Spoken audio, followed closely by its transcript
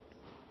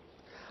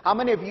How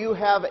many of you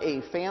have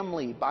a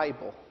family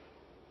Bible?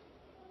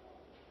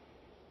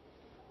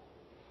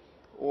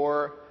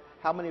 Or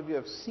how many of you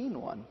have seen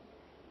one?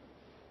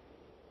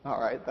 All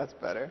right, that's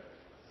better.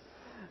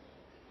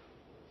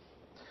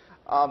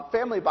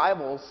 Family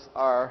Bibles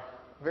are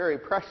very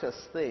precious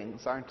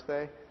things, aren't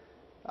they?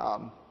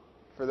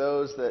 For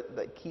those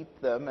that keep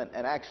them, and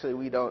actually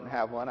we don't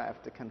have one, I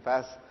have to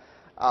confess.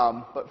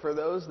 But for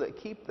those that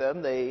keep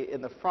them, they,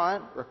 in the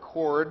front,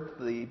 record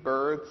the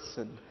births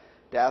and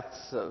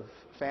deaths of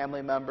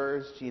family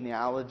members,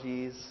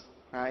 genealogies,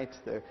 right?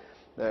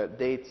 The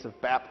dates of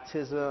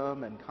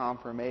baptism and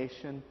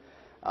confirmation.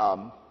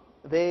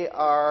 They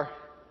are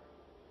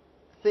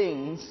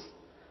things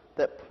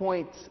that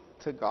point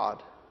to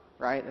God,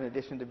 right? In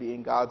addition to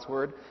being God's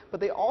Word. But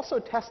they also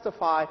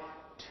testify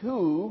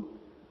to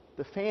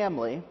the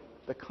family,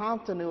 the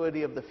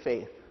continuity of the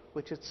faith,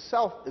 which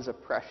itself is a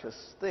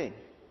precious thing.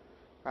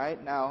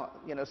 Right? Now,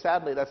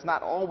 sadly, that's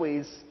not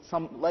always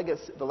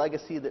the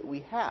legacy that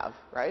we have,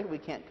 right? We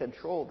can't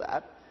control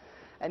that.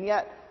 And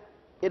yet,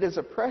 it is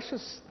a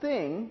precious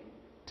thing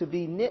to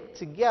be knit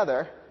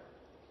together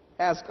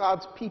as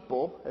God's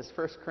people, as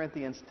 1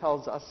 Corinthians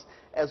tells us,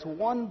 as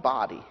one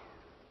body.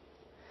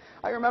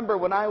 I remember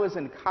when I was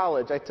in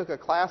college, I took a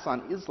class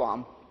on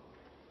Islam,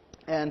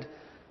 and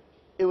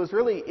it was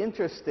really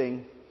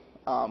interesting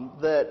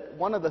that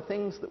one of the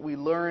things that we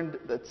learned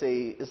that's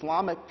a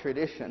Islamic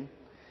tradition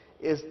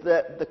is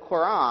that the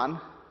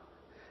Quran,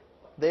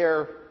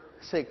 their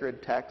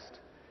sacred text,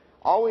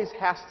 always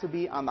has to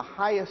be on the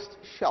highest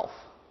shelf.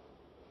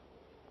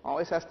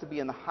 Always has to be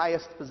in the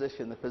highest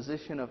position, the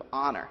position of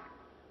honor.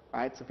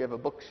 Right? So if you have a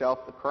bookshelf,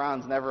 the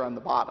Quran's never on the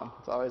bottom.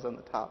 It's always on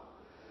the top.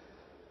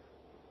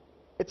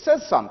 It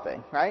says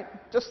something, right?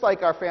 Just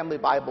like our family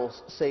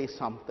Bibles say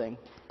something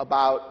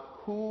about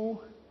who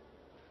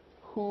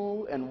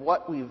and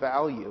what we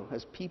value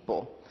as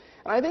people.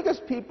 And I think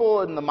as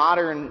people in the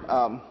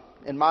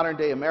modern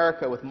day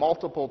America with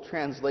multiple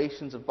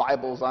translations of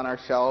Bibles on our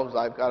shelves,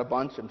 I've got a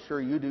bunch, I'm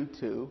sure you do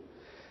too,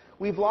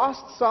 we've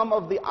lost some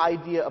of the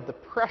idea of the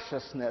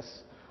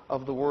preciousness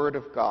of the Word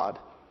of God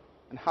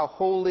and how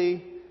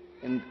holy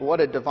and what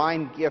a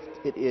divine gift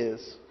it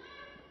is.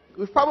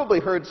 We've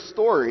probably heard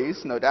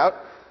stories, no doubt,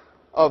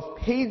 of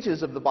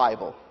pages of the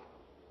Bible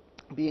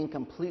being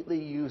completely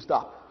used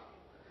up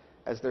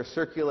as they're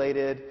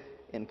circulated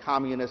in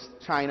communist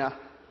China,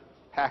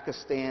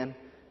 Pakistan,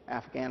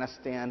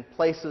 Afghanistan,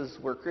 places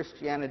where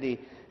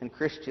Christianity and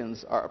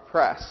Christians are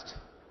oppressed.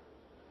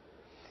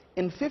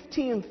 In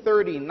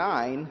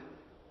 1539,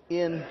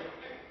 in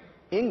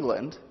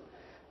England,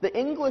 the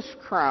English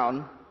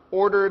crown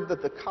ordered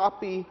that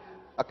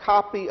a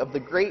copy of the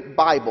Great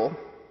Bible,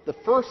 the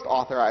first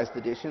authorized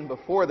edition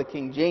before the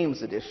King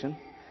James edition,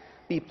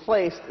 be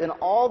placed in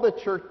all the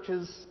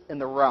churches in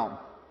the realm.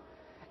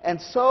 And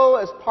so,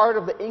 as part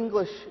of the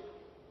English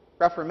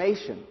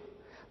Reformation,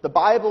 the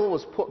Bible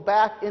was put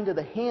back into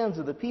the hands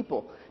of the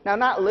people. Now,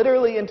 not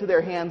literally into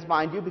their hands,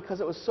 mind you,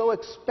 because it was so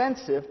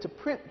expensive to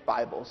print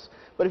Bibles.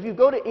 But if you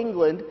go to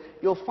England,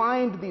 you'll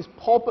find these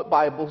pulpit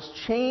Bibles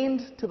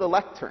chained to the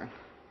lectern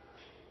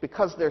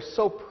because they're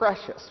so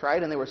precious,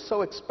 right? And they were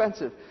so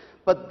expensive.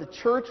 But the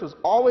church was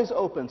always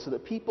open so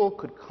that people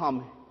could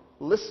come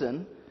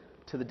listen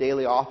to the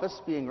daily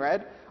office being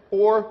read,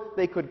 or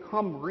they could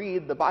come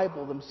read the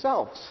Bible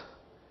themselves.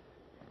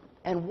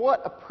 And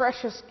what a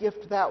precious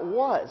gift that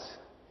was,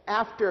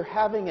 after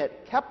having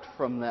it kept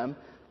from them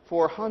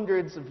for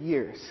hundreds of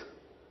years.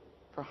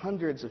 For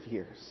hundreds of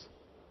years.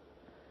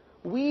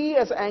 We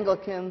as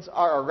Anglicans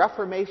are a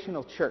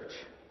reformational church.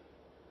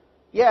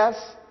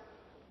 Yes,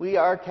 we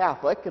are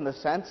Catholic in the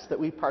sense that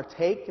we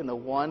partake in the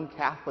one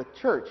Catholic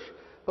Church,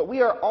 but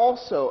we are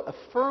also a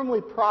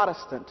firmly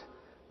Protestant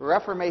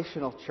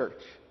reformational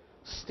church,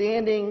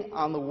 standing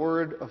on the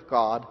Word of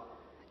God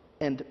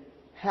and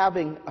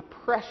having a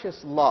precious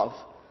love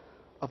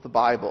of the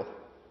Bible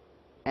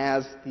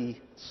as the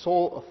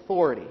sole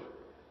authority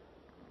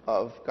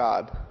of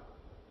God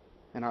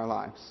in our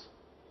lives.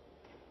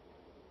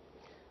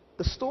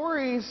 The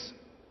stories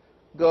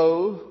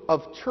go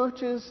of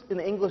churches in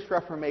the English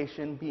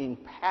Reformation being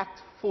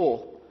packed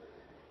full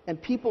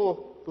and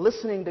people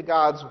listening to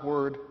God's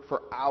Word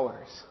for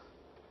hours.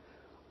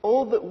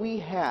 Oh, that we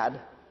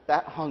had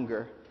that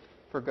hunger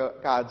for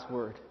God's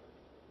Word.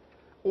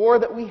 Or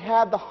that we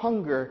had the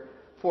hunger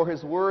for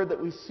His Word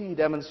that we see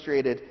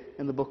demonstrated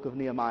in the book of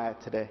Nehemiah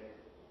today.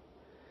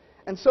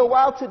 And so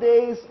while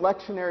today's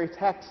lectionary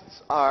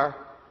texts are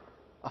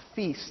a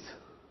feast,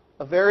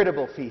 a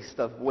veritable feast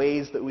of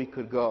ways that we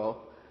could go,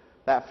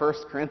 that 1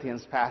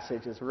 Corinthians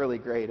passage is really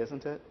great,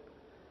 isn't it?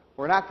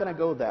 We're not going to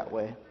go that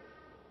way.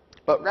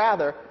 But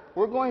rather,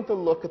 we're going to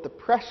look at the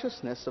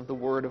preciousness of the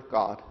Word of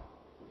God,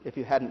 if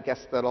you hadn't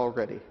guessed that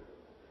already.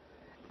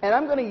 And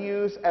I'm going to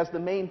use as the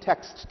main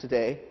text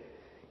today,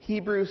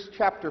 Hebrews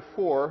chapter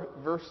 4,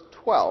 verse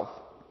 12,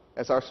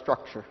 as our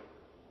structure,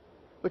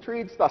 which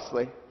reads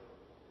thusly: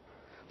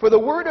 For the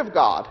Word of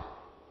God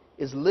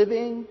is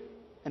living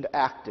and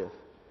active,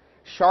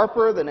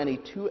 sharper than any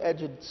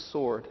two-edged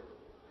sword,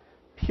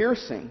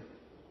 piercing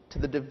to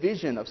the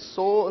division of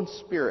soul and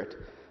spirit,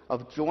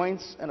 of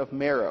joints and of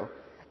marrow,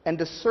 and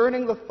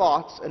discerning the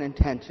thoughts and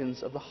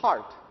intentions of the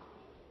heart.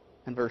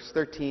 And verse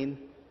 13,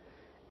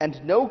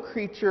 and no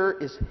creature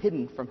is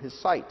hidden from his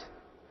sight,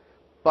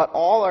 but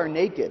all are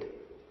naked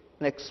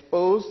and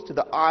exposed to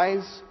the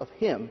eyes of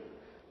him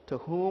to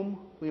whom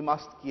we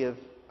must give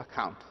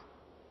account.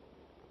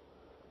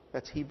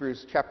 That's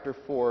Hebrews chapter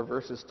 4,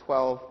 verses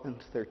 12 and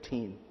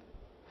 13.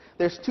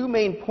 There's two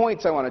main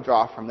points I want to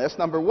draw from this.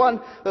 Number one,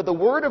 that the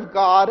Word of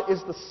God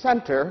is the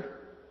center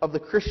of the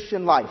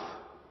Christian life.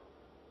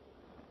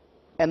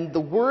 And the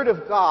Word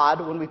of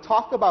God, when we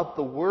talk about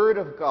the Word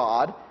of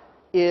God,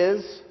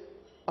 is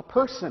a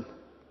person.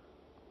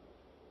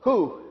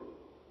 Who?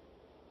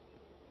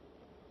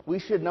 We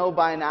should know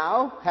by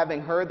now,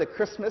 having heard the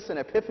Christmas and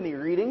Epiphany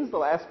readings the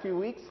last few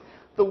weeks,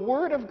 the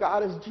Word of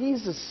God is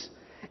Jesus.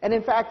 And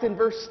in fact, in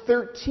verse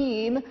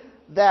 13,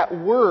 that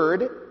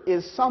Word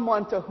is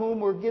someone to whom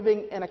we're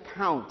giving an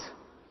account,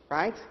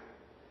 right?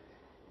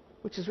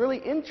 Which is really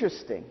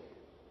interesting.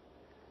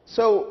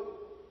 So,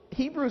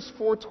 Hebrews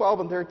 4, 12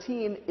 and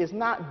 13 is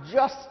not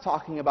just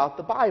talking about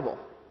the Bible,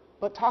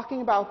 but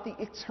talking about the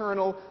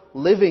eternal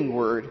living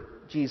Word,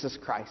 Jesus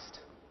Christ.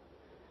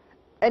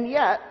 And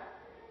yet,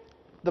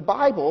 the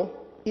Bible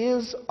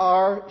is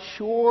our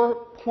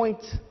sure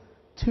point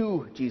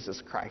to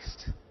Jesus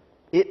Christ.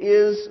 It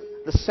is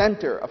the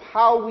center of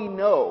how we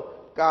know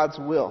God's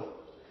will.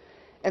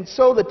 And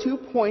so the 2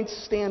 points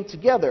stand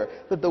together,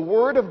 that the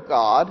Word of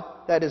God,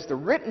 that is the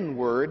written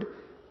Word,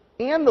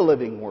 and the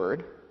living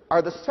Word,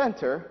 are the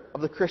center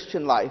of the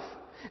Christian life.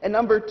 And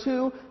number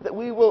 2, that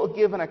we will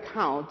give an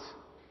account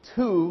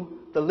to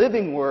the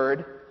living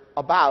Word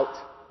about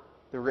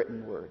the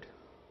written Word.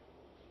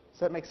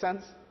 Does that make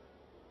sense?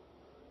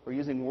 We're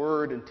using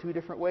Word in 2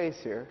 different ways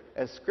here,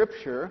 as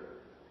Scripture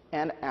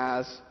and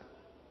as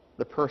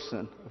the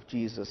person of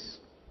Jesus.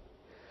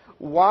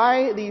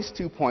 Why these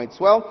 2 points?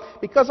 Well,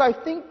 because I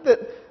think that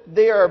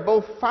they are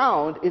both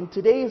found in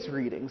today's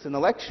readings in the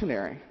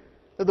lectionary.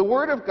 That the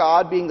Word of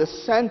God being the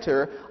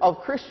center of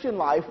Christian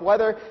life,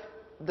 whether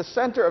the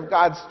center of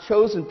God's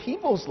chosen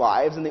people's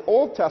lives in the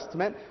Old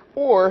Testament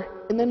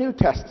or in the New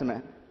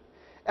Testament.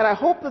 And I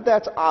hope that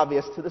that's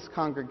obvious to this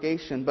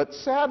congregation, but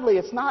sadly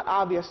it's not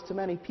obvious to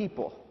many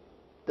people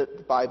that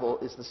the Bible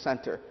is the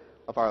center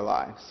of our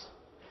lives.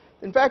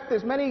 In fact,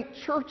 there's many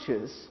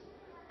churches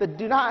that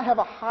do not have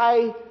a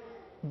high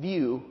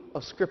view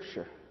of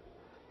Scripture,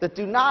 that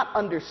do not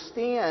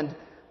understand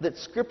that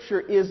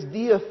Scripture is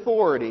the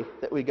authority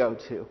that we go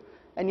to,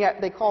 and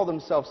yet they call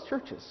themselves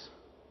churches.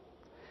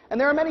 And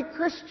there are many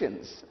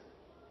Christians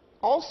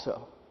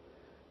also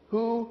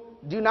who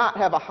do not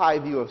have a high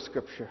view of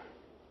Scripture,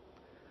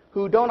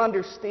 who don't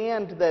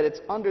understand that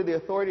it's under the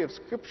authority of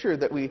Scripture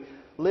that we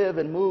live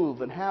and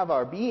move and have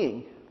our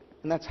being,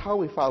 and that's how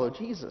we follow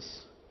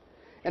Jesus.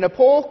 In a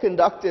poll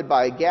conducted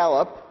by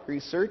Gallup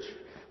Research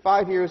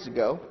 5 years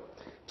ago,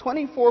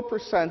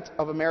 24%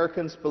 of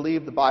Americans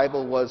believed the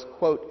Bible was,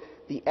 quote,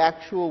 the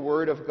actual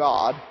Word of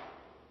God,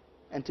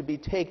 and to be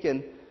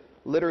taken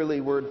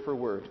literally word for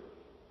word.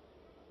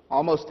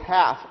 Almost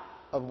half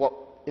of what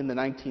in the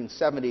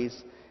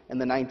 1970s and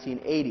the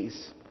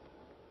 1980s,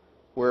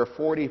 where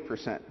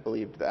 40%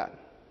 believed that.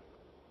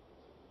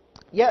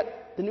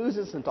 Yet, the news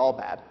isn't all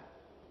bad.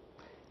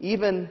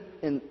 Even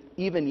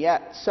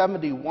yet,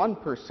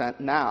 71%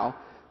 now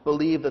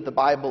believe that the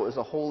Bible is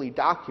a holy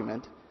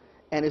document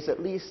and is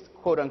at least,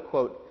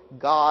 quote-unquote,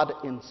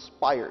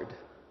 God-inspired.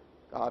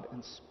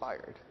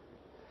 God-inspired.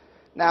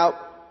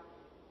 Now,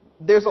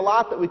 there's a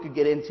lot that we could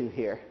get into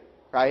here,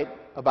 right?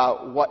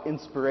 About what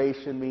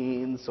inspiration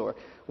means or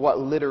what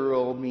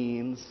literal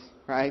means,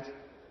 right? It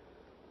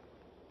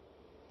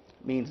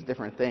means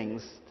different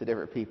things to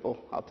different people,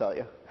 I'll tell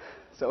you.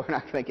 So we're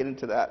not going to get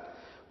into that.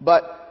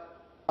 But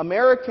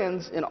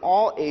Americans in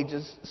all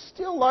ages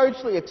still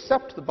largely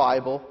accept the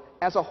Bible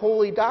as a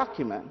holy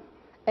document,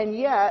 and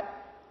yet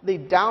they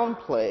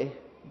downplay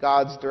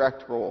God's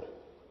direct role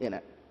in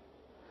it.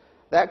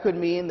 That could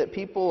mean that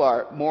people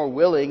are more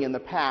willing in the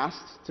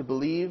past to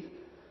believe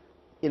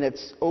in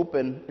its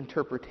open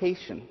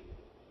interpretation.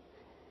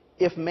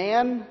 If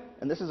man,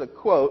 and this is a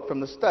quote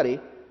from the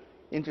study,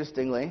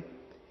 interestingly,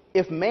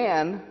 if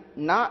man,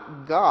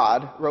 not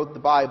God, wrote the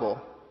Bible,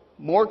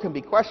 more can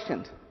be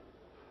questioned.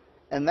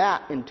 And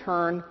that, in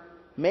turn,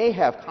 may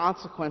have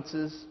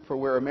consequences for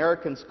where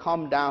Americans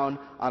come down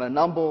on a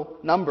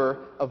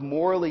number of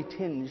morally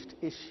tinged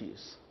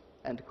issues.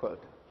 End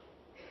quote.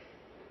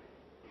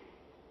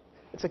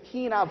 It's a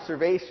keen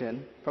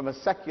observation from a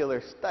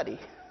secular study,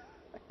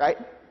 right?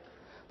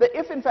 That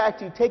if, in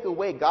fact, you take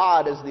away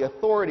God as the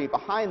authority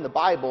behind the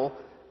Bible,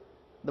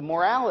 the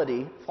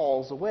morality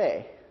falls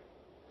away.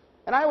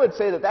 And I would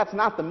say that that's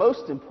not the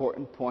most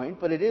important point,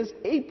 but it is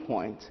a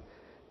point.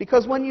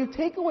 Because when you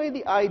take away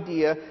the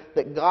idea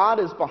that God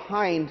is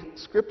behind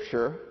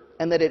Scripture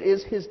and that it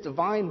is His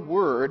divine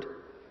Word,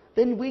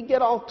 then we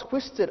get all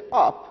twisted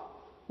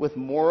up with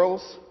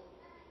morals,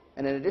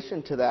 and in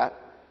addition to that,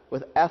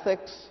 with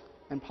ethics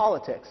and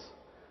politics,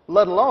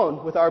 let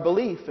alone with our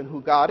belief in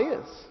who God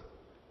is.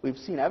 We've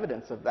seen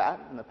evidence of that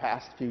in the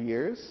past few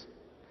years.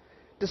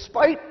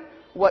 Despite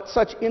what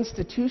such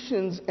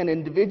institutions and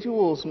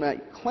individuals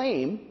might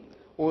claim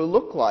or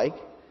look like,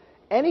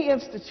 any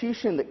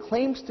institution that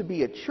claims to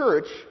be a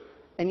church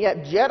and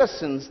yet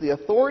jettisons the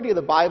authority of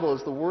the Bible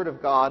as the Word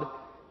of God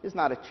is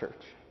not a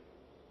church.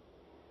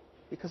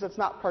 Because it's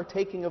not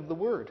partaking of the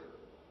Word.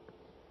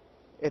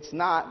 It's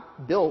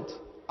not built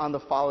on the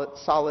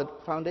solid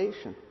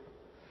foundation.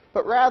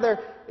 But rather,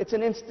 it's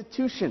an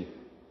institution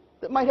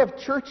that might have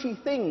churchy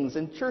things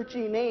and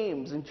churchy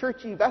names and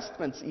churchy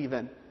vestments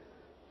even.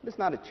 But it's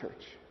not a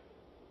church.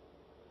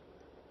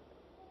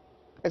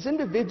 As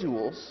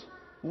individuals,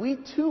 we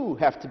too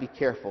have to be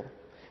careful,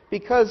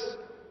 because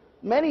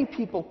many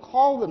people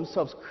call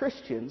themselves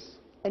Christians,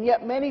 and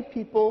yet many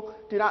people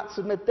do not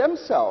submit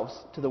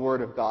themselves to the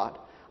Word of God,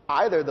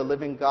 either the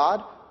living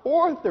God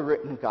or the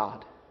written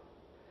God.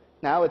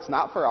 Now, it's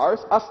not for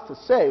us to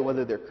say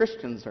whether they're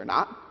Christians or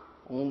not.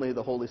 Only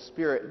the Holy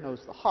Spirit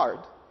knows the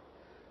heart.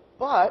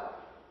 But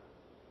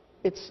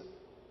it's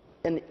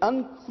an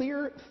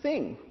unclear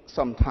thing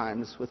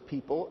sometimes with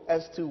people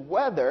as to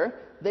whether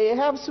they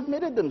have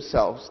submitted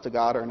themselves to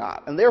God or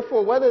not, and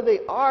therefore whether they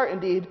are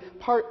indeed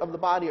part of the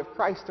body of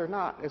Christ or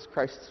not as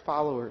Christ's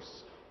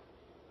followers.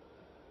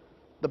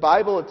 The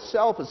Bible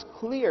itself is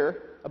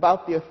clear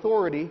about the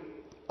authority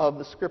of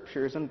the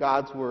Scriptures and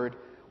God's Word,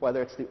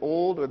 whether it's the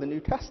Old or the New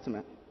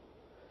Testament.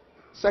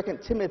 2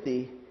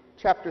 Timothy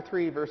chapter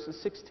 3, verses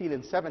 16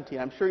 and 17,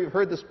 I'm sure you've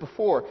heard this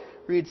before,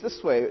 reads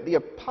this way. The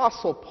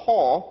Apostle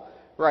Paul,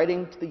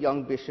 writing to the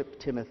young bishop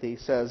Timothy,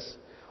 says,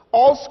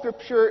 "All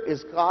Scripture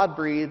is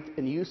God-breathed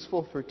and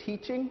useful for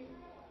teaching,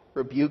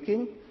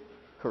 rebuking,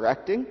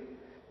 correcting,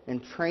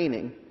 and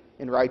training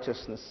in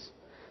righteousness,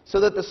 so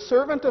that the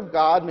servant of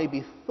God may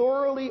be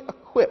thoroughly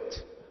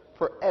equipped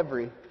for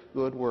every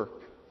good work."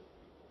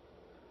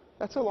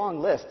 That's a long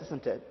list,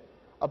 isn't it?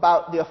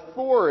 About the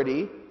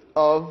authority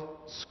of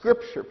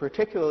Scripture,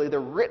 particularly the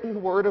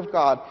written Word of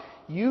God,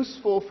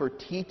 useful for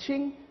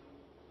teaching,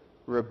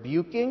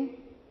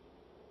 rebuking,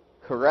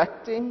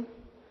 correcting,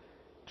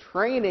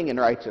 training in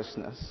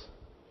righteousness,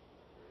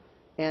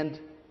 and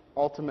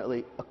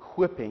ultimately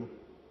equipping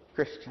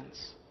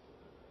Christians.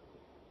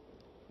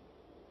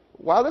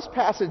 While this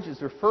passage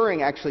is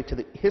referring actually to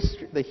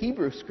the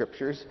Hebrew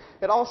Scriptures,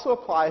 it also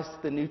applies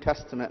to the New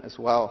Testament as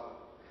well.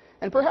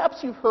 And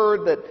perhaps you've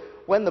heard that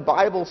when the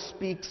Bible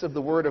speaks of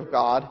the Word of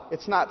God,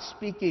 it's not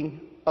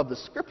speaking of the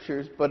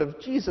Scriptures, but of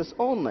Jesus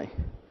only.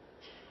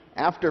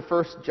 After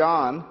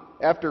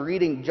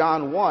reading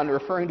John 1,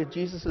 referring to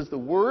Jesus as the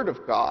Word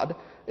of God,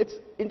 it's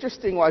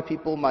interesting why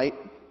people might,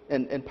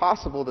 and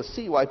possible to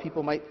see why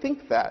people might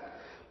think that.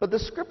 But the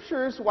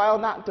Scriptures, while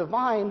not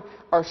divine,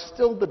 are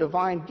still the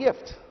divine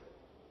gift,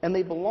 and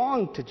they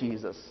belong to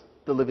Jesus,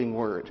 the living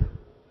Word.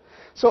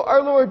 So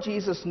our Lord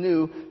Jesus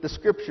knew the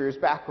Scriptures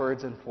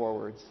backwards and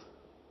forwards.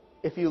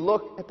 If you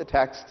look at the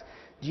text,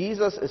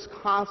 Jesus is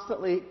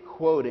constantly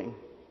quoting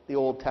the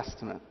Old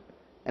Testament.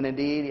 And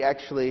indeed, he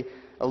actually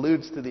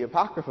alludes to the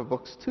Apocrypha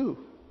books too.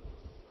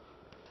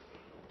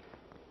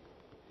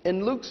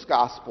 In Luke's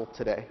Gospel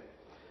today,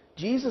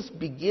 Jesus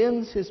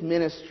begins his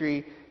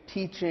ministry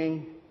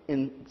teaching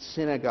in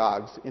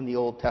synagogues in the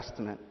Old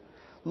Testament.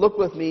 Look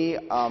with me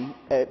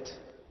at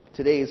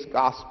today's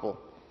Gospel.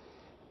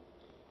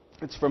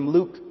 It's from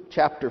Luke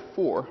chapter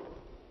 4,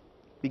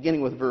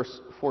 beginning with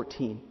verse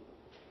 14.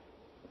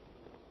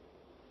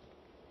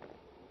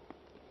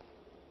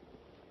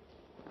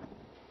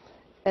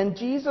 "And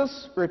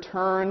Jesus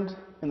returned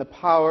in the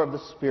power of the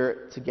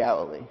Spirit to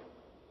Galilee."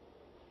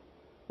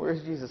 Where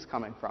is Jesus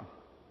coming from?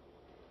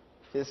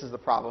 See, this is the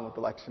problem with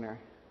the lectionary.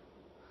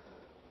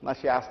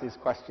 Unless you ask these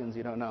questions,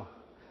 you don't know.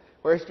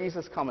 Where is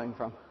Jesus coming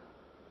from?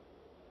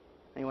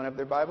 Anyone have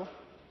their Bible?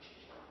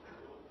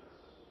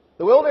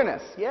 The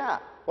wilderness, yeah.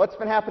 What's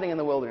been happening in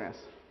the wilderness?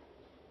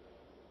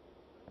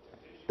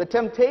 The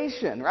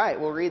temptation, right.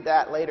 We'll read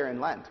that later in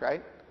Lent,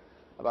 right?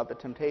 About the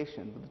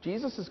temptation.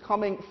 Jesus is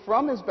coming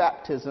from his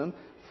baptism,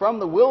 from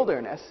the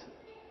wilderness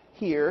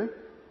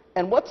here.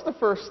 And what's the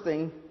first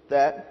thing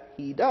that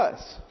he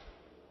does?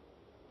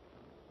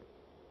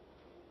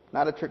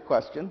 Not a trick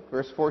question.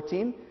 Verse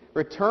 14.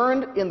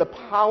 "Returned in the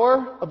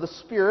power of the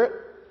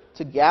Spirit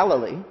to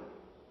Galilee,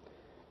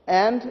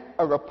 and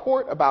a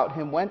report about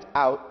him went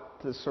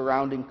out to the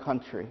surrounding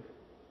country."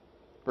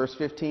 Verse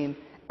 15,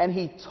 "And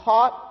he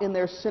taught in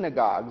their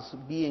synagogues,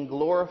 being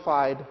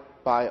glorified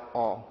by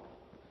all."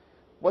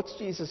 What's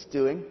Jesus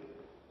doing?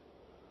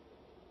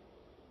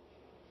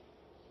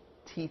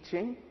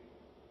 Teaching,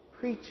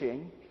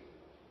 preaching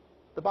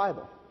the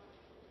Bible.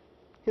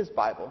 His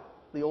Bible,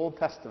 the Old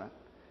Testament.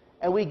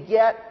 And we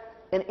get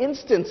an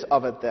instance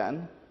of it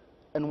then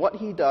in what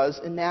he does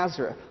in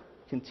Nazareth.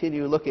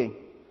 Continue looking.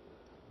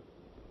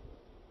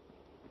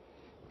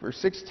 Verse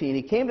 16,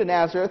 "He came to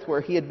Nazareth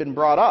where he had been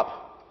brought up.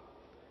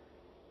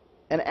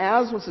 And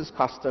as was his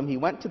custom, he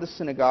went to the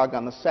synagogue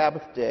on the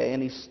Sabbath day,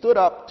 and he stood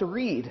up to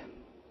read."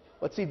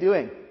 What's he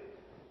doing?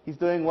 He's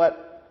doing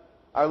what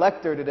our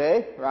lector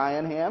today,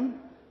 Ryan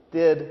Ham,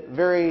 did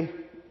very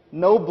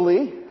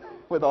nobly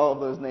with all of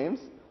those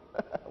names.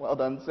 Well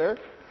done, sir.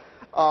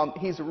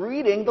 He's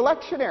reading the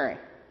lectionary.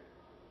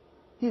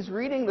 He's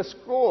reading the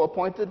scroll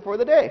appointed for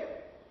the day,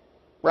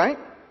 right?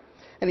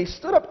 And he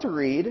stood up to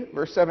read,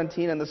 verse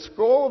 17, and the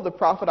scroll of the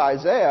prophet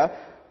Isaiah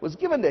was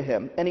given to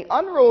him. And he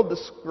unrolled the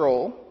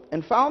scroll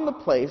and found the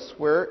place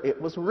where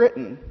it was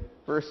written,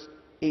 verse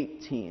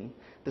 18.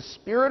 The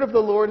Spirit of the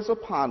Lord is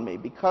upon me,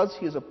 because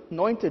he has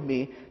anointed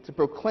me to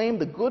proclaim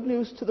the good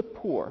news to the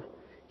poor.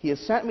 He has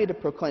sent me to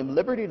proclaim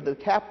liberty to the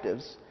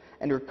captives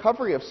and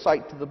recovery of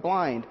sight to the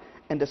blind,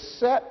 and to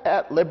set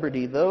at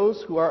liberty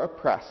those who are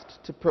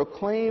oppressed, to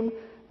proclaim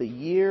the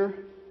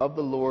year of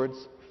the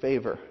Lord's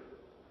favor.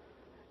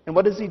 And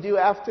what does he do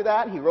after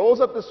that? He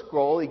rolls up the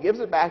scroll, he gives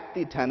it back to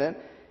the attendant,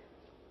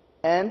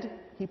 and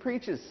he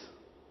preaches.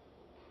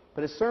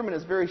 But his sermon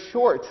is very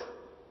short.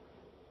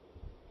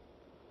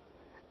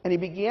 And he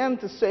began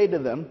to say to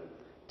them,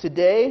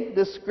 "Today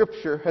this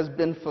scripture has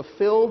been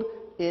fulfilled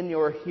in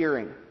your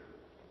hearing."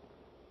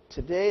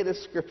 Today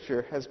this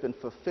scripture has been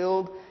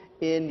fulfilled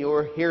in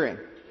your hearing.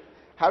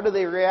 How do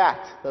they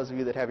react, those of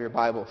you that have your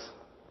Bibles?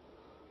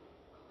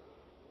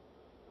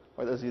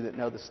 Or those of you that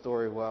know the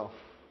story well?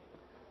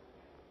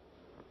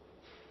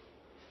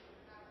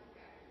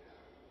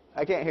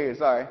 I can't hear you,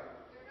 sorry.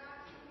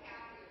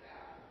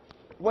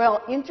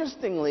 Well,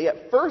 interestingly,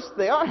 at first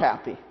they are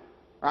happy,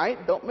 right?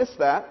 Don't miss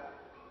that.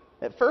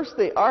 At first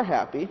they are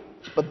happy,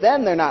 but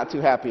then they're not too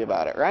happy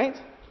about it, right?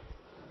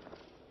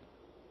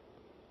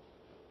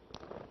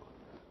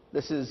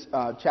 This is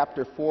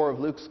chapter 4 of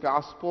Luke's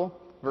Gospel,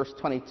 verse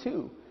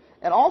 22.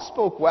 And all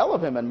spoke well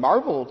of him and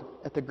marveled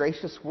at the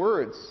gracious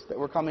words that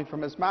were coming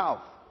from his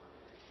mouth.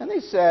 And they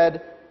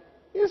said,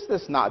 "Is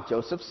this not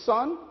Joseph's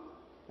son?"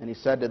 And he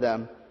said to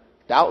them,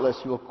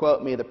 "Doubtless you will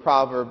quote me the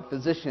proverb,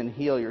 'Physician,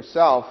 heal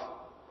yourself.'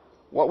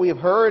 What we have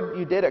heard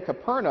you did at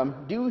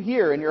Capernaum, do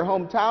here in your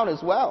hometown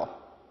as well."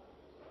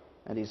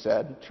 And he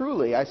said,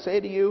 "Truly, I say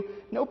to you,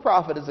 no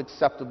prophet is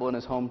acceptable in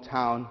his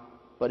hometown.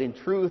 But in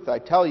truth, I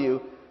tell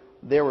you,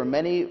 there were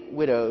many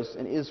widows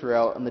in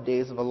Israel in the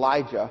days of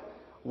Elijah,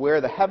 where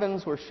the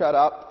heavens were shut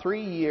up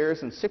 3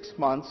 years and 6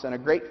 months, and a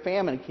great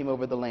famine came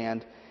over the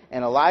land.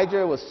 And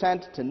Elijah was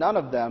sent to none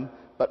of them,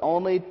 but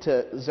only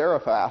to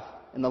Zarephath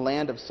in the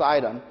land of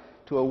Sidon,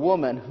 to a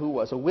woman who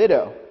was a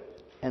widow.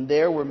 And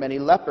there were many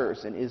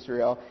lepers in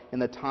Israel in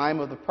the time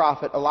of the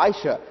prophet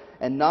Elisha,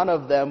 and none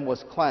of them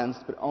was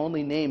cleansed, but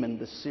only Naaman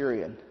the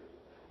Syrian."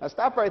 Now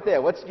stop right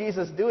there. What's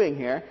Jesus doing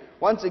here?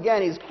 Once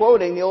again, he's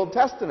quoting the Old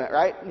Testament,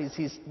 right?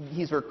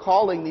 He's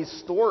recalling these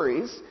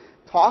stories,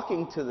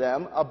 talking to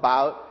them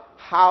about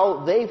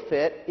how they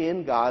fit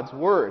in God's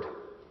Word,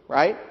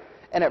 right?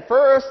 And at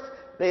first,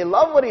 they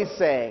love what he's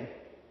saying.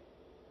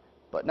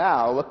 But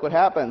now, look what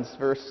happens,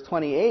 verse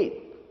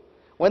 28.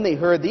 When they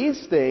heard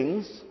these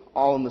things,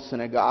 all in the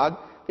synagogue,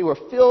 they were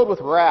filled with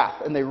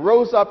wrath, and they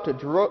rose up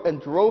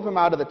and drove him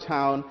out of the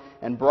town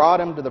and brought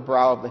him to the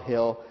brow of the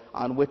hill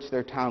on which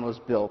their town was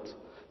built,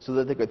 so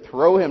that they could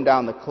throw him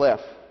down the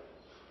cliff.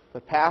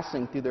 But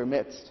passing through their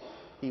midst,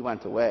 he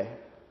went away.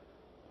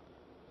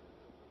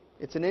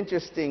 It's an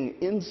interesting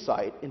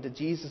insight into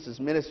Jesus'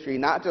 ministry,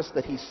 not just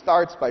that he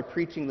starts by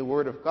preaching the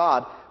Word of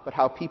God, but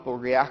how people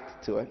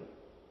react to it.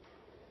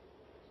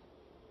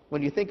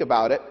 When you think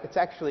about it, it's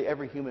actually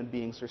every human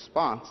being's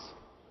response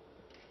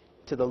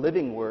to the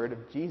living Word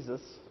of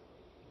Jesus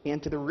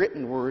and to the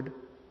written Word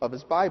of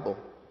his Bible.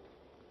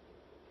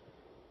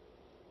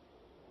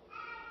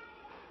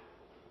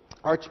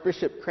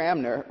 Archbishop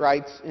Cranmer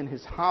writes in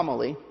his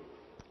homily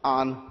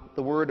on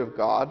the Word of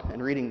God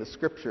and reading the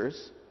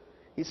Scriptures,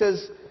 he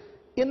says,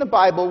 "In the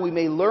Bible we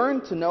may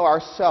learn to know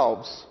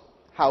ourselves,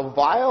 how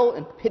vile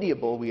and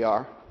pitiable we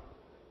are,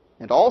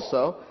 and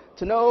also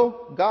to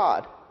know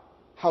God,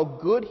 how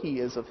good he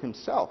is of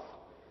himself,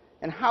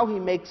 and how he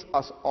makes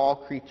us all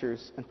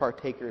creatures and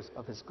partakers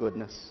of his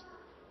goodness."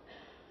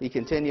 He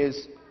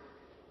continues,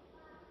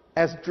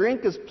 "As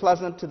drink is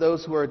pleasant to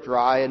those who are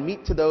dry, and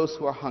meat to those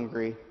who are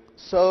hungry,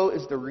 so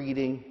is the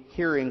reading,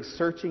 hearing,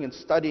 searching, and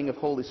studying of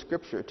Holy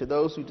Scripture to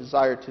those who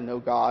desire to know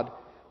God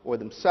or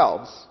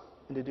themselves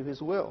and to do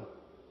his will.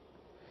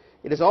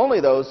 It is only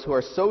those who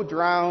are so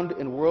drowned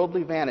in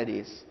worldly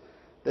vanities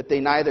that they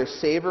neither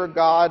savor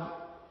God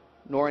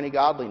nor any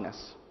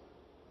godliness,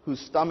 whose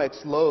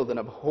stomachs loathe and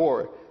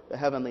abhor the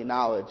heavenly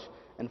knowledge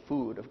and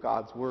food of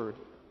God's Word."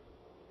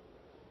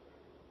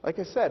 Like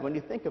I said, when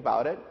you think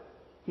about it,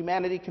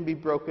 humanity can be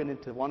broken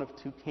into one of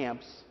two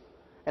camps.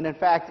 And in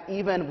fact,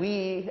 even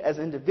we as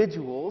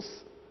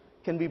individuals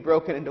can be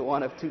broken into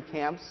one of two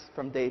camps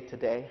from day to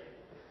day.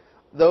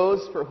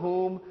 Those for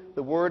whom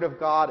the Word of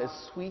God is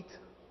sweet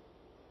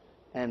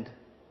and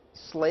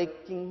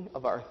slaking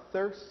of our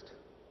thirst,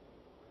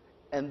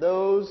 and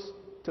those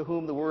to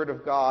whom the Word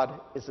of God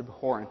is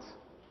abhorrent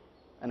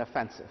and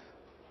offensive.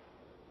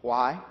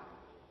 Why?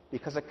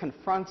 Because it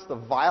confronts the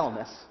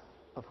vileness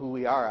of who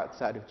we are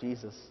outside of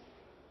Jesus.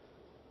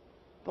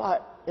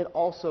 But it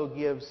also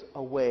gives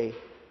a way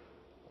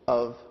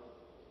of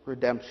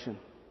redemption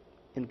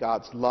in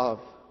God's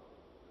love.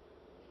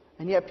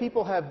 And yet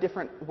people have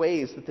different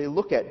ways that they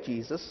look at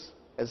Jesus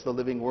as the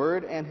living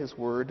Word and His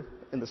Word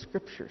in the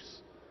Scriptures,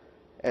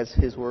 as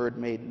His Word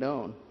made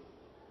known.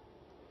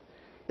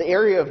 The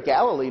area of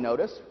Galilee,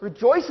 notice,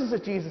 rejoices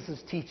at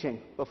Jesus' teaching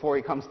before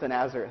He comes to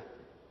Nazareth.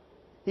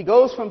 He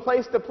goes from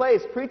place to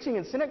place preaching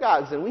in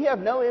synagogues, and we have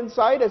no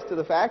insight as to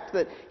the fact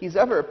that He's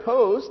ever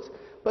opposed,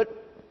 but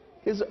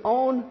His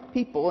own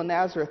people in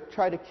Nazareth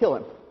try to kill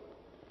Him.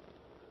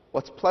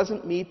 What's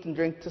pleasant meat and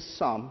drink to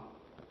some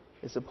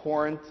is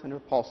abhorrent and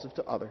repulsive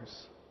to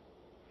others.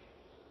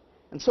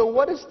 And so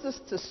what is this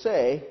to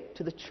say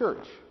to the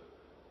church,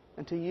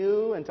 and to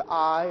you and to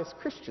I as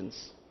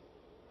Christians?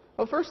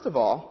 Well, first of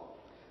all,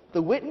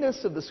 the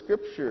witness of the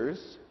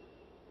Scriptures,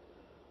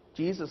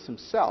 Jesus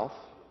Himself,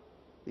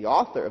 the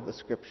author of the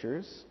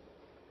Scriptures,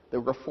 the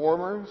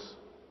Reformers,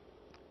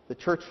 the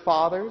Church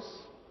Fathers,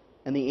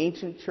 and the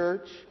ancient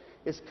church,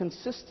 is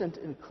consistent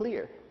and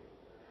clear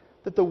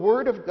that the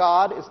Word of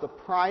God is the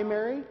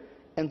primary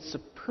and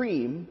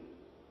supreme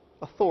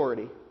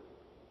authority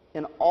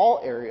in all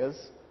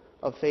areas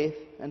of faith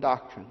and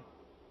doctrine.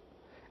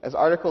 As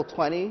Article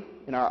 20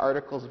 in our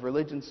Articles of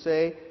Religion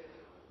say,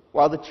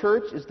 while the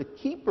church is the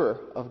keeper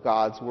of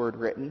God's Word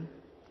written,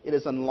 it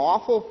is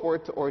unlawful for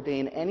it to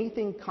ordain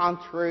anything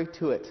contrary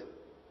to it.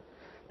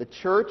 The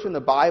church and the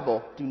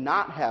Bible do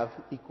not have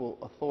equal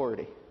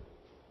authority.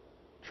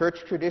 Church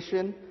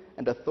tradition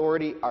and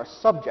authority are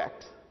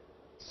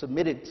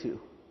submitted to,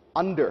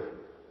 under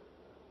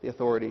the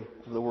authority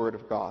of the Word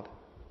of God.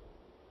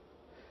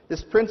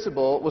 This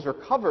principle was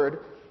recovered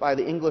by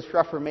the English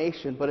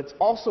Reformation, but it's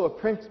also a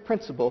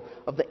principle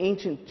of the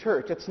ancient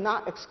church. It's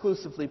not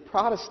exclusively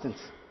Protestant.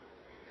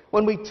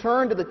 When we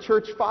turn to the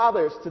church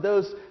fathers, to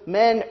those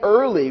men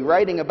early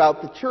writing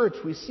about the church,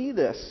 we see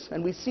this,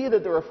 and we see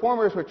that the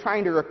Reformers were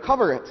trying to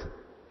recover it.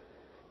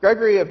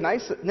 Gregory of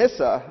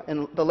Nyssa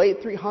in the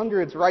late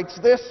 300s writes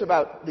this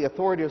about the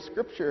authority of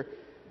Scripture.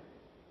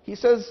 He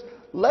says,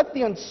 "Let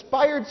the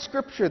inspired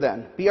Scripture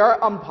then be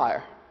our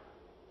umpire,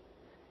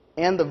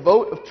 and the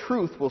vote of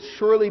truth will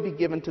surely be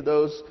given to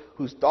those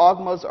whose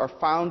dogmas are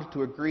found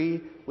to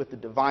agree with the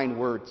divine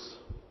words."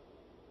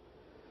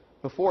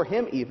 Before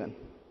him even,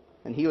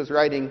 and he was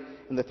writing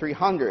in the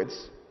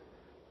 300s,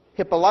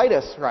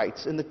 Hippolytus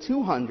writes in the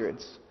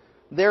 200s,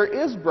 "There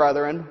is,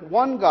 brethren,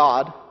 one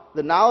God,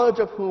 the knowledge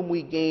of whom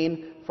we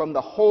gain from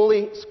the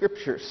Holy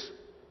Scriptures,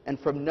 and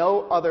from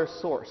no other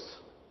source."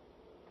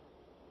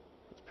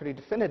 It's pretty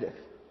definitive.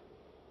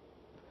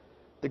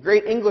 The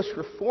great English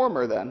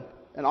reformer, then,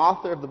 and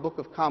author of the Book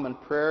of Common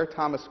Prayer,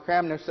 Thomas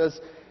Cranmer, says,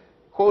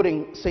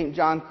 quoting St.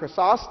 John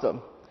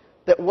Chrysostom,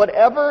 that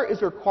whatever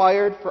is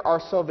required for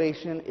our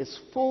salvation is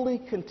fully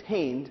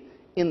contained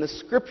in the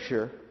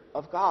Scripture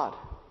of God.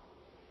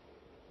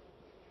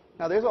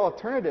 Now, there's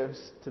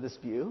alternatives to this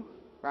view,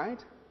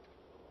 right?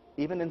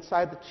 Even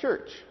inside the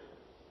church.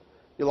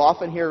 You'll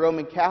often hear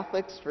Roman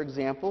Catholics, for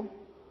example,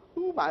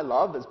 whom I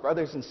love as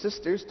brothers and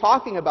sisters,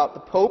 talking about the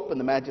Pope and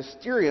the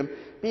Magisterium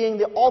being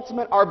the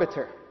ultimate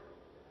arbiter.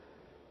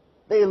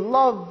 They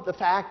love the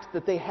fact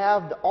that they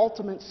have the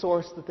ultimate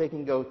source that they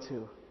can go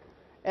to.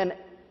 And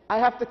I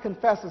have to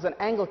confess, as an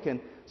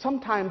Anglican,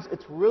 sometimes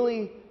it's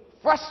really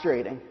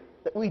frustrating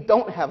that we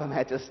don't have a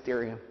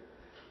magisterium,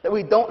 that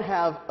we don't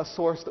have a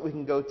source that we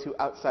can go to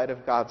outside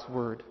of God's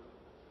Word.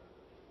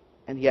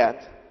 And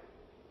yet,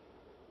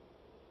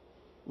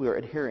 we are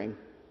adhering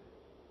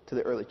to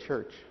the early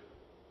church.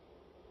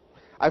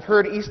 I've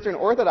heard Eastern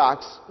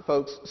Orthodox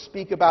folks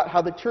speak about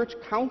how the church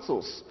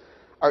councils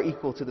are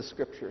equal to the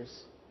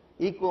Scriptures,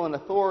 equal in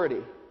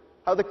authority,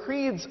 how the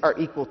creeds are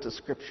equal to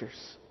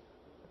Scriptures.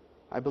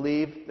 I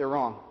believe they're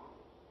wrong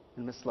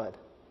and misled,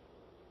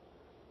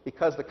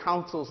 because the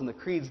councils and the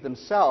creeds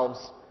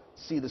themselves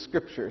see the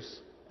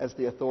Scriptures as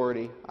the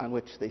authority on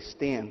which they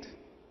stand.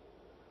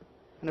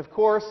 And of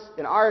course,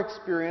 in our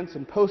experience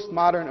in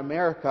postmodern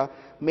America,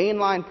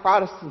 mainline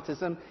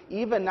Protestantism,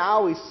 even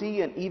now we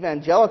see in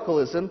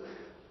evangelicalism,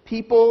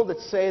 people that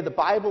say the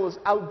Bible is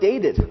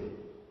outdated,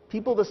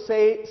 people that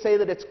say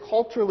that it's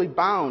culturally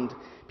bound,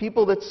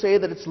 people that say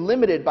that it's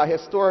limited by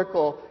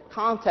historical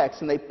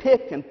context, and they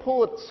pick and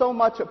pull it so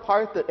much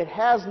apart that it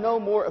has no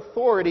more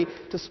authority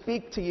to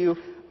speak to you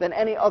than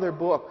any other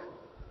book.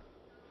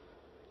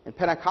 In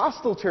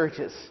Pentecostal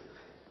churches,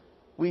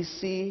 we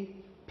see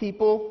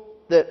people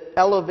that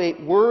elevate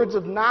words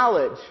of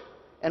knowledge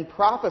and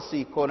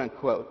prophecy,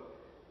 quote-unquote,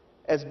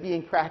 as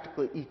being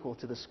practically equal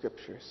to the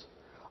Scriptures.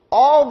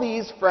 All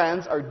these,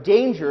 friends, are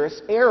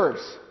dangerous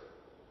errors.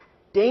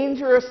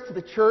 Dangerous to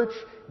the church,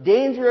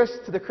 dangerous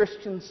to the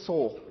Christian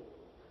soul.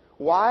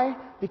 Why?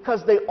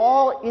 Because they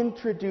all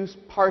introduce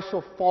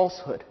partial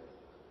falsehood.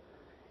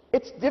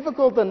 It's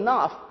difficult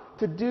enough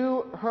to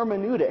do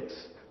hermeneutics,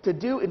 to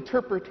do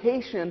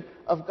interpretation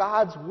of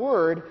God's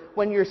Word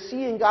when you're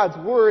seeing God's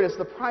Word as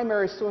the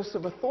primary source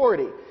of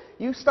authority.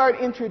 You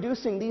start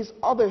introducing these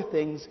other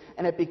things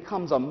and it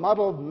becomes a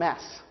muddled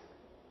mess,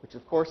 which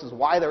of course is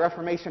why the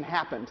Reformation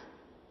happened.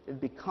 It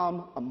had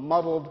become a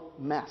muddled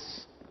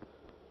mess.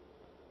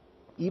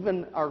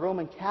 Even our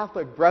Roman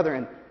Catholic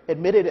brethren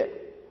admitted it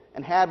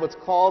and had what's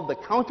called the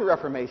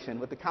Counter-Reformation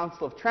with the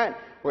Council of Trent,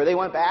 where they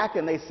went back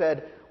and they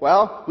said,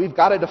 well, we've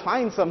got to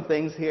define some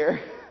things here.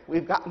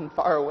 We've gotten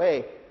far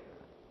away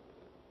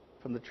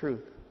from the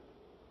truth.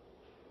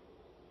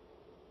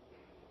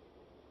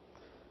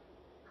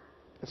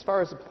 As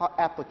far as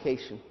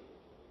application,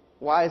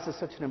 why is this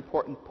such an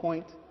important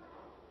point?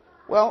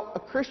 Well, a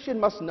Christian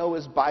must know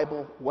his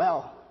Bible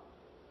well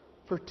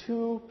for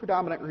two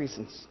predominant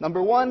reasons.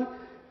 Number one,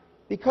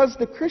 because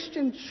the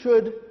Christian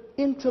should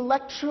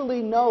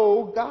intellectually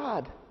know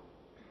God.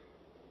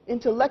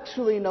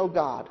 Intellectually know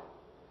God.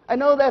 I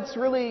know that's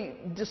really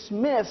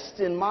dismissed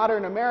in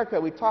modern America.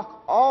 We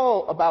talk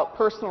all about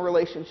personal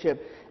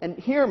relationship. And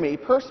hear me,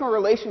 personal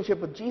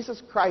relationship with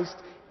Jesus Christ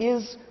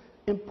is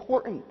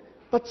important.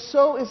 But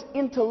so is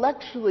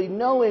intellectually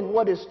knowing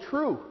what is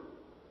true,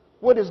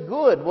 what is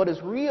good, what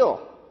is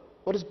real,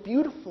 what is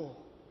beautiful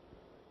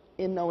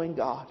in knowing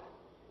God.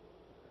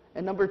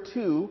 And number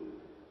two,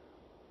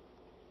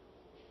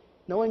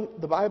 knowing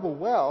the Bible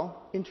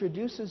well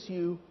introduces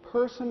you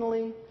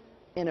personally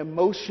and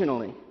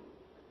emotionally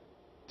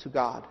to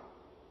God,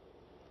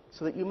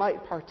 so that you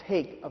might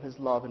partake of His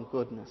love and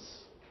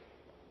goodness.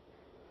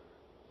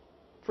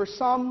 For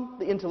some,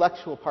 the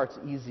intellectual part's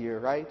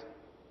easier, right?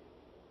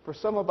 For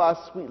some of us,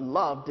 we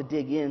love to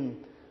dig in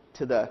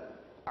to the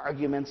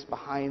arguments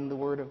behind the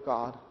Word of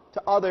God.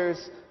 To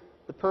others,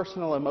 the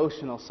personal,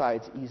 emotional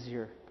side's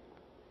easier.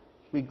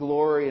 We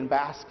glory in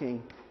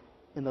basking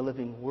in the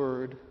living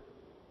Word,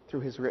 through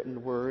His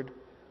written Word,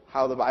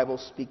 how the Bible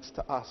speaks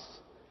to us,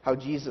 how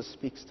Jesus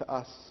speaks to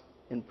us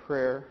in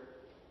prayer.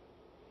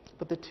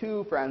 But the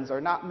two, friends, are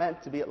not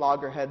meant to be at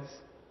loggerheads.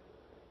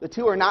 The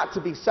two are not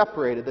to be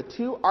separated. The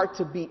two are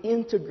to be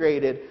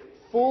integrated,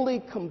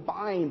 fully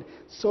combined,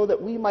 so that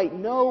we might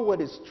know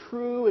what is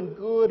true and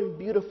good and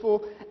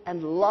beautiful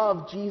and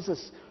love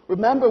Jesus.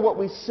 Remember what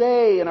we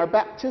say in our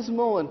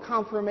baptismal and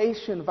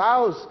confirmation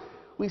vows.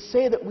 We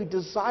say that we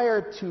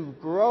desire to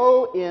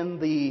grow in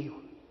the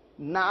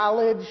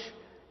knowledge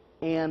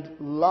and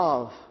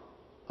love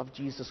of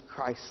Jesus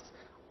Christ,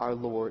 our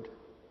Lord.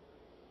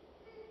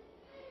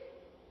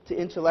 To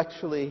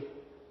intellectually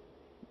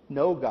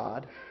know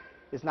God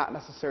is not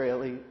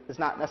necessarily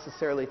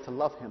to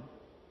love Him.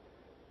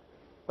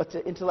 But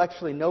to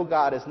intellectually know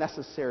God is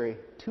necessary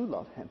to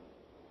love Him.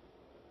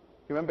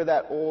 You remember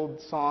that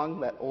old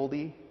song, that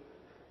oldie?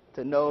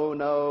 To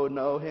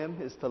know Him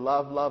is to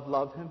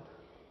love Him.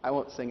 I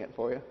won't sing it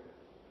for you.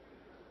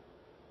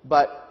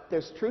 But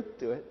there's truth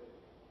to it.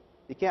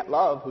 You can't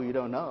love who you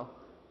don't know.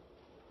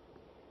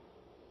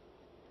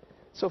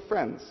 So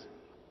friends,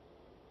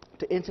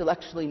 to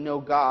intellectually know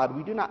God,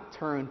 we do not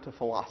turn to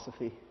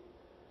philosophy.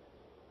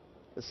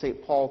 As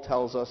St. Paul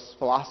tells us,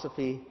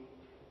 philosophy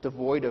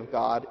devoid of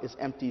God is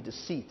empty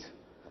deceit,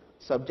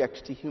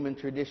 subject to human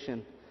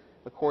tradition,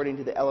 according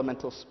to the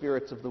elemental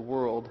spirits of the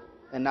world,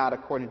 and not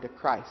according to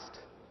Christ.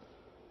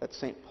 That's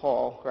St.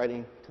 Paul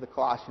writing to the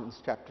Colossians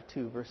chapter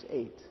 2, verse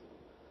 8.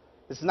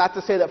 This is not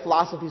to say that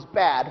philosophy is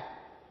bad,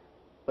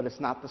 but it's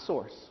not the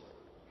source.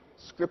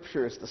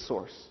 Scripture is the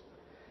source.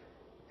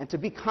 And to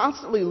be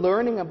constantly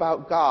learning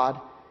about God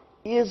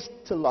is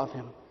to love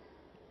Him.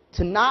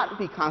 To not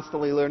be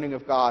constantly learning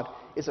of God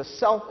is a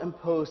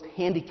self-imposed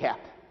handicap.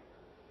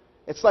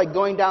 It's like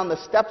going down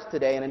the steps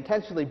today and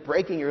intentionally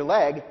breaking your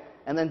leg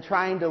and then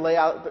trying to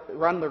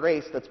run the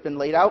race that's been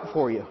laid out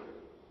for you.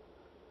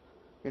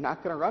 You're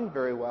not going to run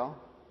very well.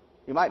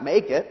 You might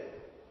make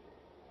it.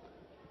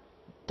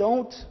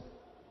 Don't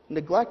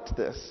neglect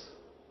this.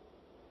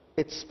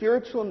 It's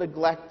spiritual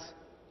neglect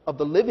of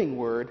the living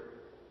Word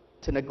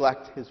to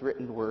neglect His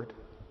written Word.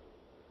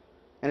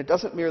 And it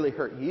doesn't merely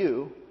hurt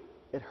you,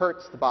 it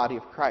hurts the body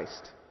of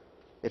Christ.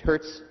 It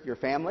hurts your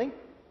family,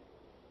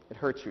 it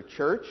hurts your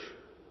church,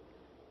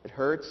 it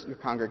hurts your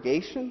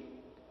congregation,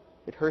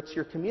 it hurts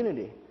your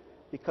community.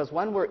 Because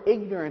when we're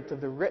ignorant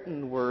of the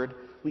written Word,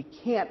 we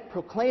can't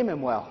proclaim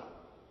Him well.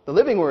 The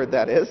living Word,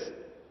 that is.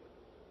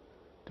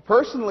 To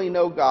personally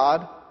know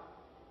God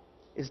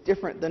is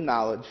different than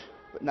knowledge,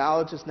 but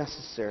knowledge is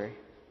necessary.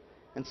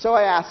 And so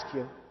I ask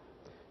you,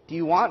 do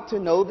you want to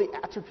know the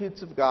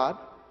attributes of God?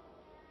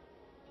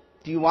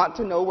 Do you want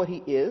to know what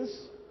He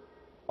is?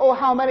 Oh,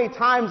 how many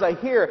times I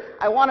hear,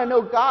 I want to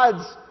know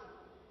God's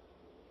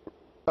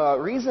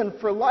reason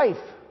for life.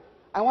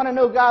 I want to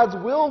know God's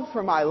will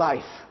for my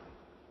life.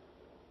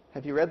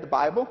 Have you read the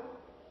Bible?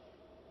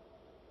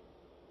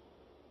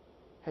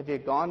 Have you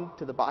gone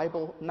to the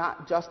Bible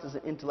not just as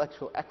an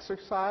intellectual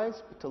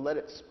exercise, but to let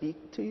it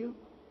speak to you?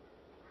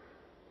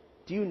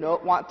 Do you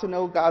want to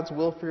know God's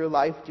will for your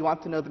life? Do you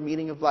want to know the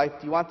meaning of life?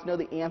 Do you want to know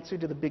the answer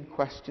to the big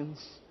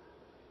questions?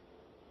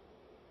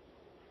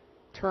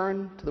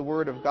 Turn to the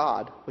Word of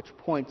God, which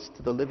points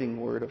to the living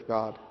Word of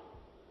God.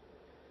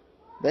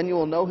 Then you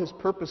will know His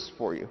purpose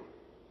for you,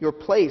 your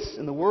place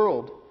in the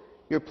world,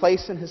 your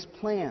place in His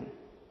plan.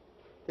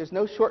 There's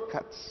no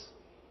shortcuts.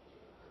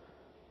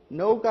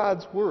 Know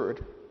God's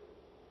Word,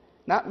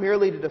 not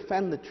merely to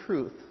defend the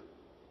truth,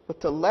 but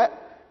to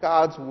let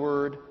God's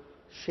Word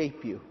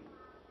shape you,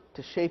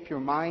 to shape your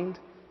mind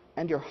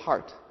and your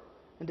heart,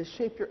 and to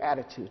shape your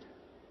attitude.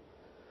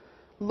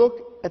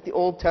 Look at the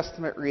Old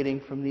Testament reading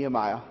from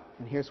Nehemiah,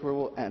 and here's where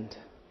we'll end.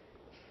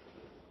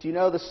 Do you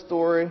know the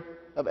story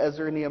of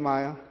Ezra and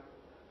Nehemiah?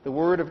 The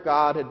Word of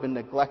God had been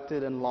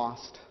neglected and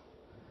lost.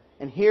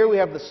 And here we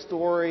have the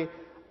story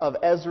of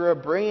Ezra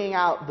bringing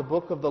out the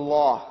book of the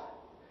law.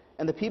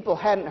 And the people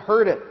hadn't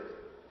heard it.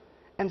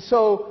 And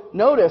so,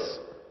 notice,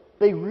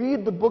 they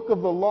read the book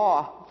of the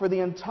law for the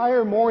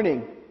entire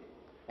morning.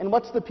 And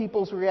what's the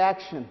people's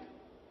reaction?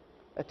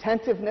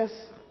 Attentiveness,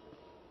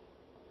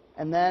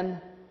 and then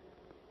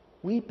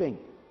weeping.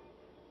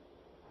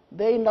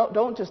 They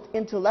don't just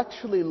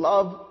intellectually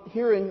love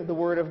hearing the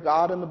Word of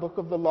God and the book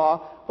of the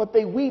law, but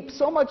they weep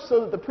so much so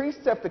that the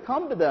priests have to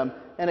come to them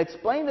and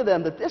explain to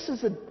them that this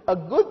is a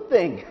good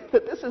thing,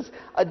 that this is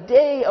a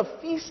day of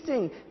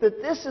feasting,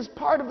 that this is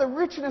part of the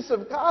richness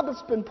of God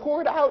that's been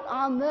poured out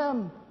on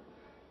them,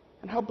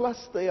 and how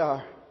blessed they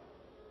are.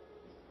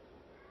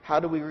 How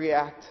do we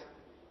react?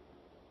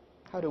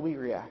 How do we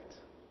react?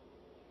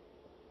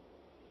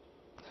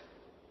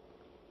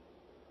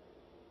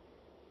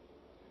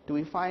 Do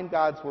we find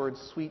God's Word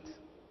sweet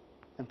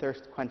and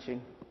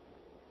thirst-quenching?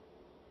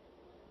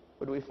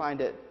 Or do we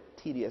find it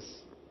tedious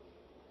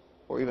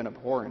or even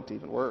abhorrent,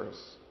 even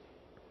worse?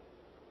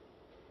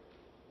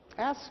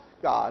 Ask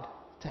God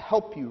to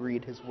help you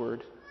read His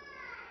Word.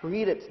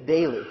 Read it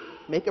daily.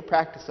 Make a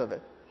practice of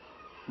it.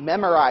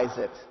 Memorize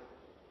it.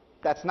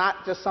 That's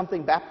not just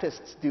something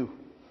Baptists do.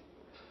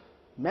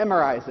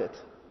 Memorize it.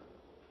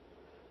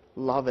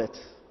 Love it.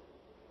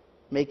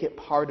 Make it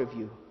part of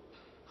you.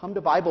 Come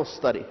to Bible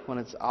study when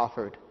it's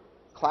offered.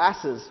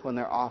 Classes when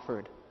they're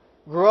offered.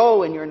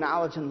 Grow in your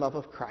knowledge and love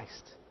of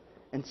Christ.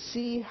 And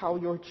see how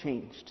you're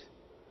changed.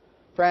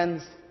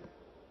 Friends,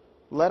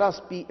 let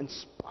us be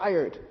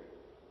inspired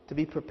to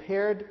be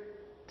prepared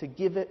to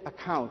give it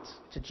account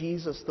to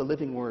Jesus, the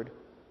living Word,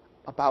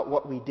 about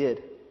what we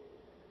did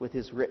with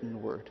His written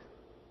Word.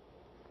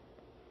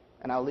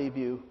 And I'll leave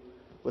you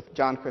with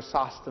John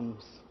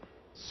Chrysostom's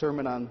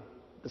sermon on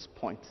this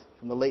point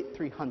from the late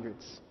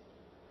 300s.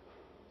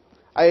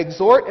 I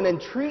exhort and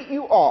entreat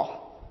you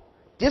all,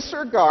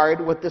 disregard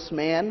what this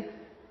man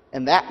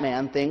and that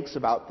man thinks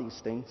about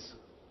these things,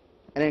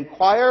 and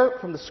inquire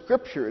from the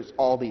Scriptures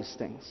all these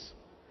things.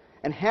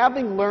 And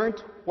having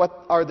learnt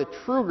what are the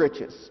true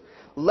riches,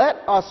 let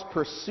us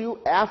pursue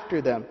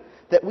after them,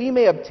 that we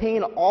may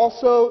obtain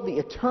also the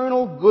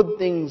eternal good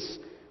things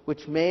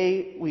which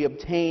may we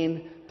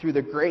obtain through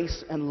the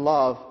grace and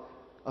love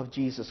of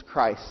Jesus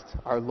Christ,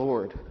 our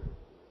Lord,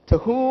 to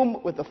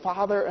whom, with the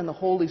Father and the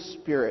Holy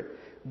Spirit,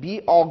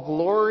 be all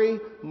glory,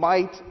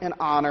 might, and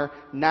honor,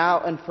 now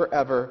and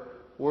forever,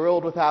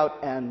 world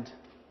without end.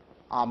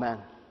 Amen.